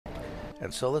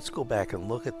And so let's go back and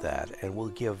look at that, and we'll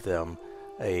give them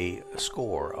a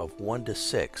score of 1 to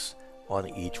 6 on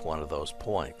each one of those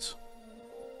points.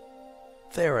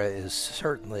 Thera is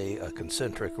certainly a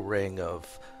concentric ring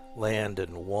of land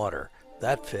and water.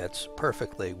 That fits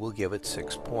perfectly. We'll give it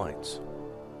 6 points.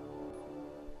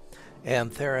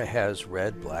 And Thera has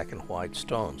red, black, and white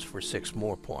stones for 6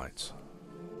 more points.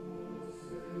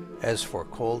 As for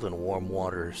cold and warm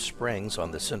water springs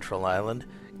on the central island,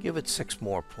 give it 6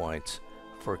 more points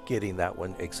for getting that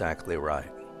one exactly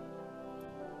right.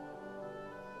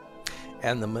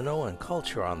 And the Minoan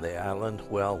culture on the island,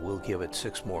 well, we'll give it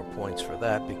 6 more points for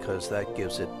that because that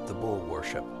gives it the bull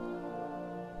worship.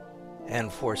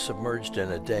 And for submerged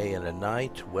in a day and a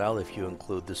night, well, if you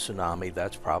include the tsunami,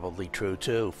 that's probably true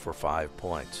too, for 5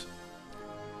 points.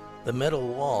 The metal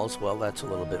walls, well, that's a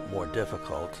little bit more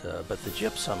difficult, but the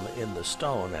gypsum in the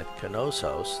stone at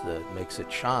Knossos that makes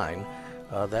it shine,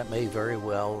 that may very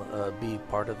well be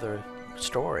part of the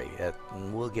story,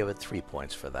 and we'll give it 3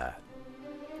 points for that.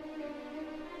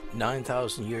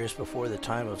 9,000 years before the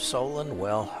time of Solon,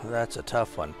 well, that's a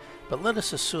tough one. But let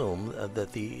us assume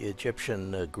that the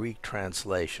Egyptian Greek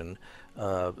translation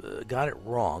got it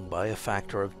wrong by a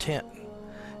factor of 10.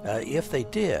 If they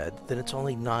did, then it's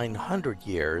only 900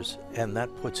 years, and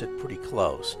that puts it pretty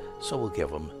close, so we'll give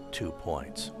them 2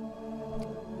 points.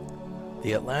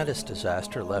 The Atlantis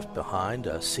disaster left behind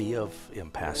a sea of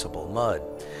impassable mud.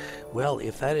 Well,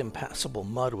 if that impassable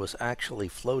mud was actually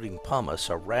floating pumice,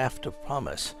 a raft of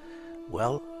pumice,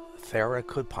 well, Thera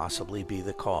could possibly be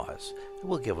the cause.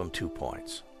 We'll give them 2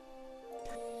 points.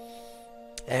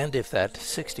 And if that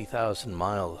 60,000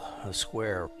 mile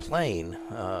square plain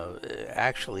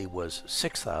actually was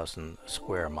 6,000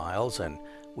 square miles, and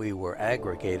we were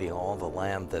aggregating all the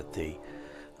land that the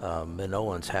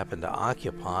Minoans happened to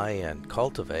occupy and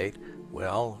cultivate,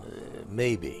 well,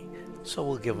 maybe. So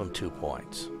we'll give them 2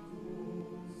 points.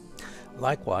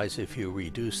 Likewise, if you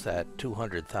reduce that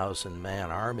 200,000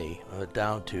 man army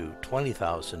down to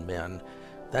 20,000 men,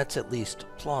 that's at least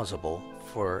plausible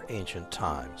for ancient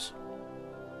times.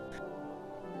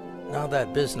 Now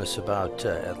that business about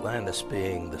Atlantis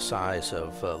being the size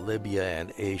of Libya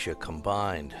and Asia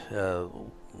combined,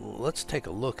 let's take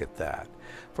a look at that.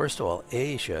 First of all,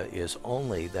 Asia is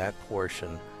only that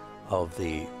portion of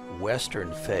the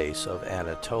western face of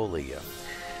Anatolia.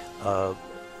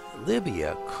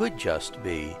 Libya could just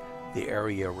be the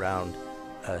area around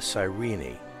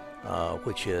Cyrene,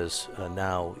 which is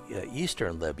now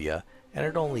eastern Libya, and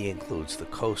it only includes the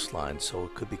coastline, so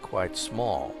it could be quite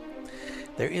small.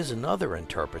 There is another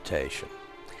interpretation,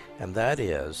 and that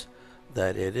is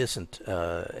that it isn't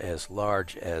as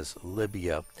large as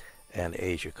Libya and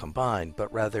Asia combined,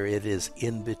 but rather it is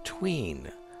in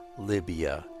between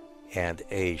Libya and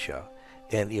Asia.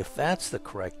 And if that's the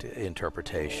correct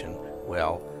interpretation,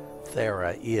 well,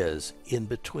 Thera is in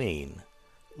between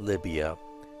Libya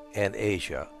and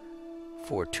Asia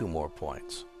for 2 more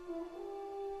points.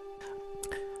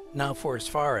 Now, for as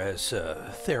far as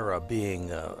Thera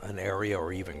being an area,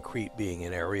 or even Crete being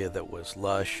an area that was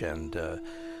lush and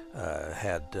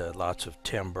had lots of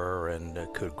timber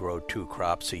and could grow 2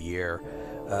 crops a year,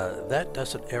 that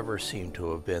doesn't ever seem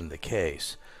to have been the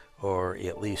case, or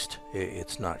at least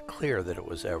it's not clear that it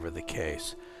was ever the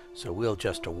case. So we'll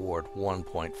just award 1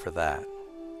 point for that.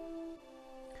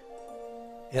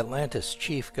 Atlantis'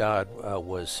 chief god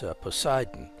was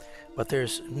Poseidon, but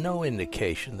there's no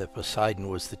indication that Poseidon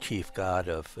was the chief god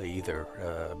of either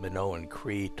Minoan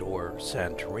Crete or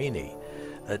Santorini.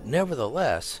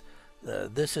 Nevertheless,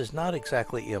 this is not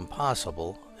exactly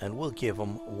impossible, and we'll give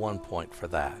him 1 point for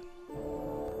that.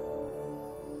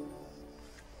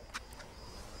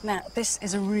 Now, this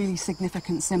is a really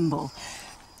significant symbol.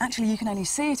 Actually, you can only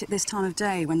see it at this time of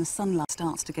day when the sunlight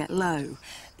starts to get low.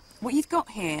 What you've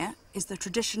got here is the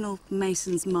traditional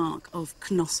mason's mark of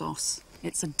Knossos.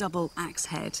 It's a double axe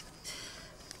head.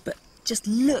 But just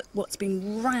look what's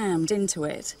been rammed into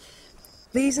it.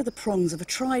 These are the prongs of a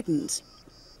trident.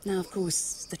 Now, of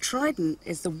course, the trident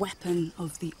is the weapon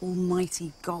of the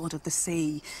almighty god of the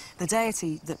sea, the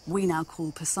deity that we now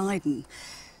call Poseidon,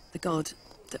 the god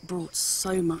that brought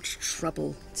so much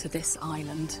trouble to this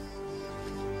island.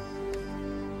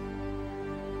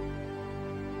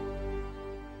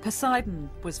 Poseidon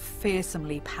was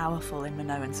fearsomely powerful in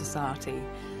Minoan society,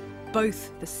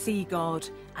 both the sea god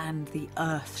and the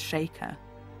earth shaker.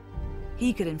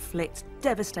 He could inflict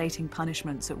devastating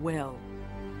punishments at will.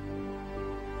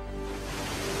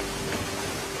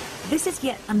 This is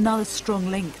yet another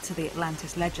strong link to the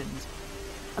Atlantis legend.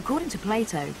 According to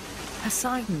Plato,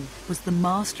 Poseidon was the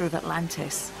master of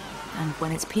Atlantis, and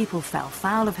when its people fell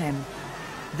foul of him,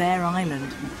 their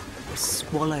island was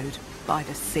swallowed by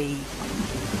the sea.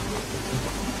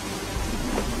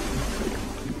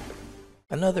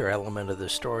 Another element of the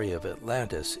story of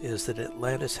Atlantis is that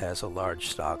Atlantis has a large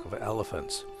stock of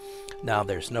elephants. Now,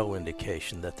 there's no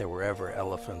indication that there were ever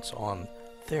elephants on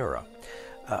Thera.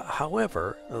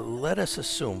 However, let us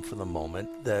assume for the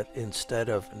moment that instead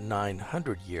of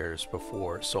 900 years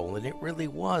before Solon, it really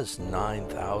was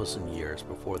 9,000 years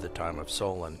before the time of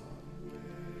Solon.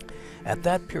 At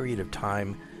that period of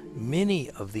time, many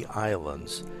of the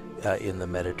islands in the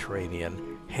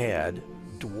Mediterranean had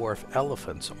dwarf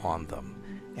elephants on them.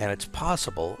 And it's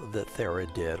possible that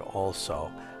Thera did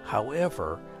also.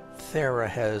 However, Thera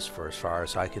has, for as far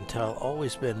as I can tell,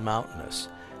 always been mountainous,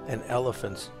 and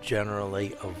elephants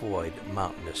generally avoid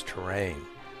mountainous terrain.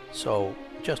 So,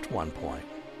 just one point.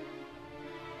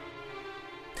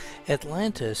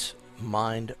 Atlantis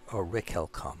mined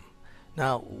aurichalcum.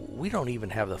 Now, we don't even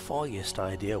have the foggiest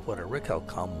idea what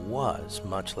aurichalcum was,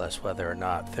 much less whether or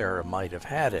not Thera might have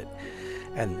had it.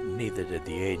 And neither did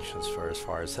the ancients for as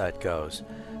far as that goes.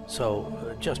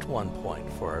 So, just one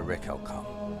point for aurichalcum.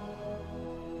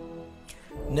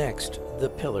 Next, the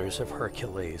Pillars of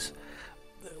Hercules.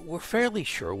 We're fairly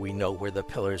sure we know where the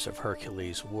Pillars of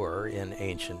Hercules were in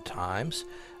ancient times.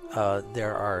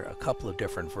 There are a couple of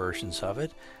different versions of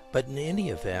it, but in any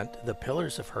event, the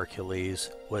Pillars of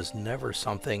Hercules was never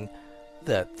something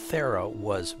that Thera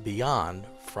was beyond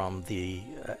from the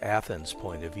Athens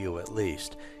point of view at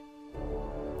least.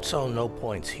 So no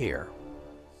points here.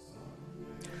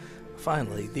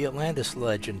 Finally, the Atlantis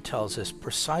legend tells us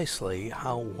precisely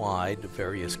how wide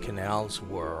various canals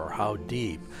were, or how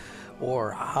deep,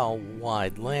 or how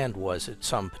wide land was at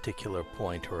some particular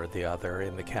point or the other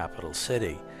in the capital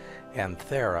city, and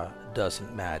Thera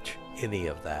doesn't match any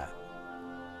of that.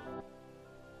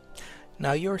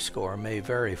 Now, your score may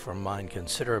vary from mine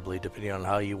considerably depending on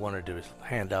how you wanted to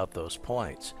hand out those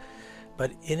points,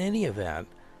 but in any event,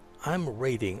 I'm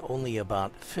rating only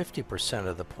about 50%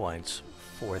 of the points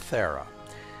for Thera.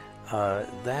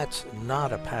 That's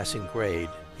not a passing grade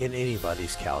in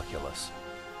anybody's calculus.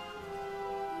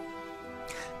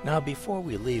 Now, before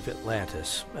we leave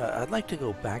Atlantis, I'd like to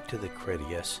go back to the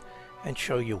Critias and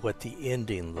show you what the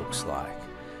ending looks like.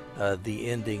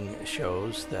 The ending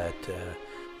shows that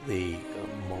the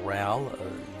morale,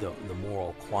 the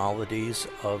moral qualities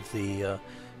of the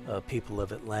people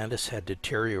of Atlantis had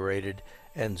deteriorated,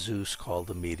 and Zeus called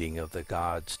a meeting of the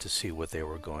gods to see what they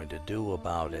were going to do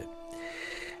about it.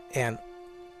 And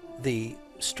the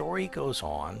story goes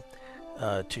on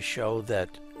to show that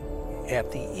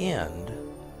at the end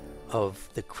of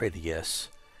the Critias,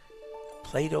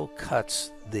 Plato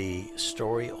cuts the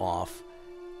story off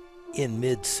in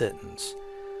mid-sentence.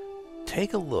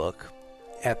 Take a look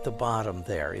at the bottom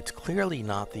there. It's clearly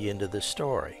not the end of the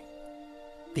story.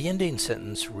 The ending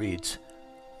sentence reads,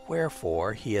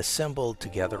 "Wherefore he assembled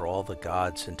together all the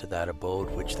gods into that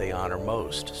abode which they honor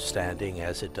most, standing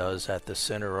as it does at the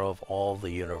center of all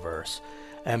the universe,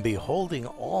 and beholding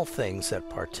all things that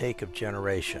partake of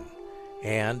generation.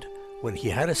 And when he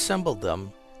had assembled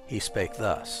them, he spake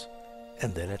thus."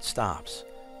 And then it stops.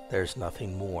 There's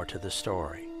nothing more to the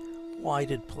story. Why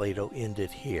did Plato end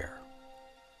it here?